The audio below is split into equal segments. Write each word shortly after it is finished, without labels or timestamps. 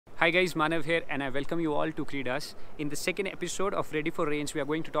Hi guys, Manav here and I welcome you all to Creedaz. In the second episode of Ready for Range, we are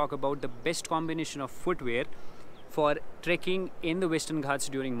going to talk about the best combination of footwear for trekking in the Western Ghats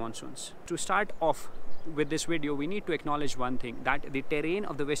during monsoons. To start off with this video, we need to acknowledge one thing, that the terrain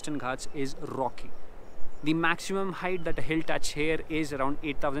of the Western Ghats is rocky. The maximum height that a hill touch here is around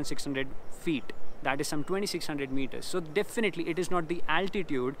 8,600 feet. That is some 2,600 meters. So definitely it is not the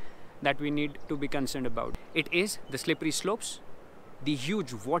altitude that we need to be concerned about. It is the slippery slopes, the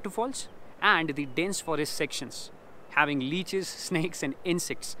huge waterfalls and the dense forest sections having leeches, snakes and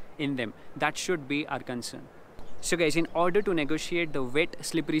insects in them. That should be our concern. So guys, in order to negotiate the wet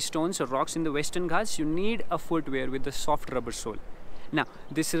slippery stones or rocks in the Western Ghats, you need a footwear with a soft rubber sole. Now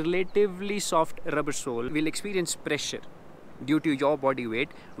this relatively soft rubber sole will experience pressure due to your body weight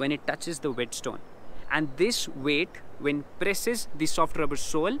when it touches the wet stone, and this weight, when presses the soft rubber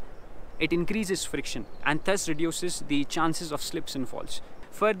sole, it increases friction and thus reduces the chances of slips and falls.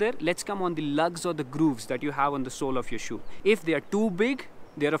 Further, let's come on the lugs or the grooves that you have on the sole of your shoe. If they are too big,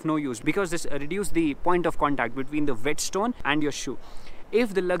 they are of no use because this reduces the point of contact between the wet stone and your shoe.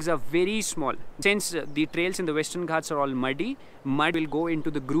 If the lugs are very small, since the trails in the Western Ghats are all muddy, mud will go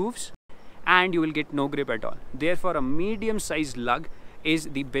into the grooves and you will get no grip at all. Therefore, a medium-sized lug is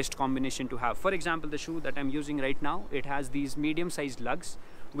the best combination to have. For example, the shoe that I'm using right now, it has these medium-sized lugs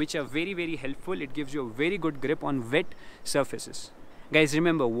which are very helpful. It gives you a very good grip on wet surfaces. Guys,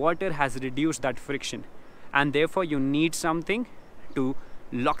 remember, water has reduced that friction and therefore you need something to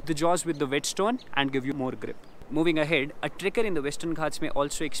lock the jaws with the wet stone and give you more grip. Moving ahead, a trekker in the Western Ghats may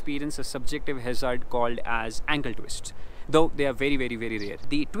also experience a subjective hazard called as ankle twists, though they are very rare.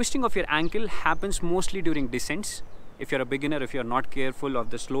 The twisting of your ankle happens mostly during descents. If you're a beginner, if you're not careful or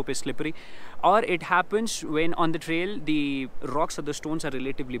the slope is slippery, or it happens when on the trail the rocks or the stones are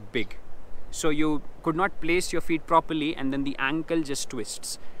relatively big. So you could not place your feet properly and then the ankle just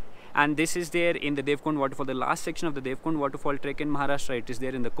twists. And this is there in the Devkund waterfall, the last section of the Devkund waterfall trek in Maharashtra. It is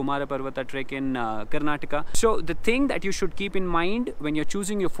there in the Kumara Parvata trek in Karnataka. So the thing that you should keep in mind when you're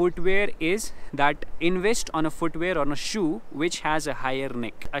choosing your footwear is that invest on a footwear, on a shoe which has a higher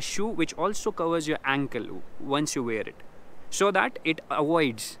neck. A shoe which also covers your ankle once you wear it, so that it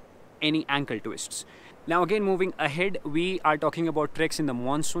avoids any ankle twists. Now again, moving ahead, we are talking about treks in the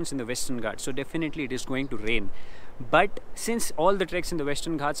monsoons in the Western Ghats. So definitely it is going to rain. But since all the treks in the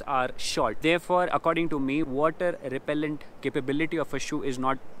Western Ghats are short, therefore according to me, water repellent capability of a shoe is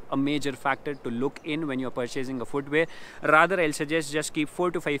not a major factor to look in when you're purchasing a footwear. Rather, I'll suggest just keep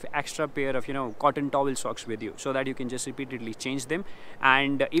 4 to 5 extra pair of cotton towel socks with you, so that you can just repeatedly change them.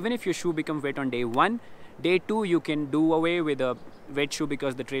 And even if your shoe becomes wet on day 1, day 2 you can do away with a wet shoe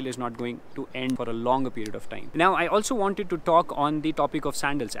because the trail is not going to end for a longer period of time. Now I also wanted to talk on the topic of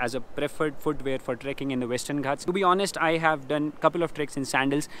sandals as a preferred footwear for trekking in the Western Ghats. To be honest, I have done a couple of treks in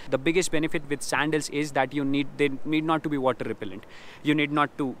sandals. The biggest benefit with sandals is that they need not to be water repellent. You need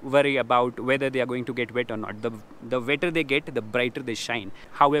not to worry about whether they are going to get wet or not. The wetter they get, the brighter they shine.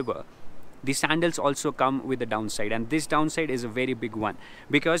 However, the sandals also come with a downside, and this downside is a very big one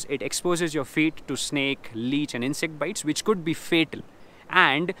because it exposes your feet to snake, leech and insect bites which could be fatal,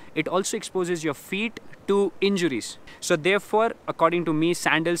 and it also exposes your feet to injuries. So therefore, according to me,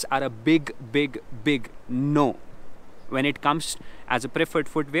 sandals are a big no when it comes as a preferred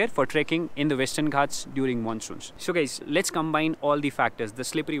footwear for trekking in the Western Ghats during monsoons. So guys, let's combine all the factors: the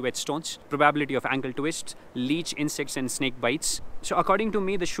slippery wet stones, probability of ankle twists, leech, insects and snake bites. So according to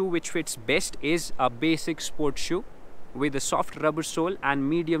me, the shoe which fits best is a basic sport shoe with a soft rubber sole and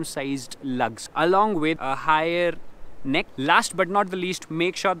medium-sized lugs, along with a higher neck. Last but not the least,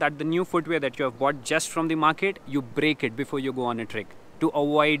 make sure that the new footwear that you have bought just from the market, you break it before you go on a trek, to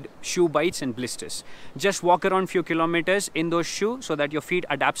avoid shoe bites and blisters. Just walk around few kilometers in those shoes so that your feet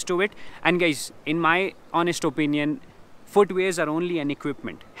adapts to it. And guys, in my honest opinion, footwears are only an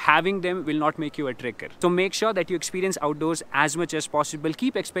equipment. Having them will not make you a trekker. So make sure that you experience outdoors as much as possible.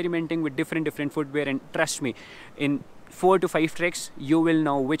 Keep experimenting with different footwear, and trust me, in 4 to 5 treks, you will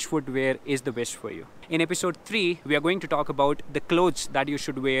know which footwear is the best for you. In episode 3, we are going to talk about the clothes that you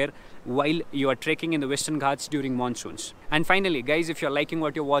should wear while you are trekking in the Western Ghats during monsoons. And finally, guys, if you're liking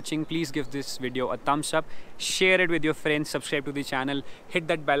what you're watching, please give this video a thumbs up, share it with your friends, subscribe to the channel, hit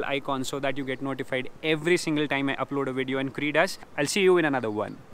that bell icon so that you get notified every single time I upload a video in Creedaz. I'll see you in another one.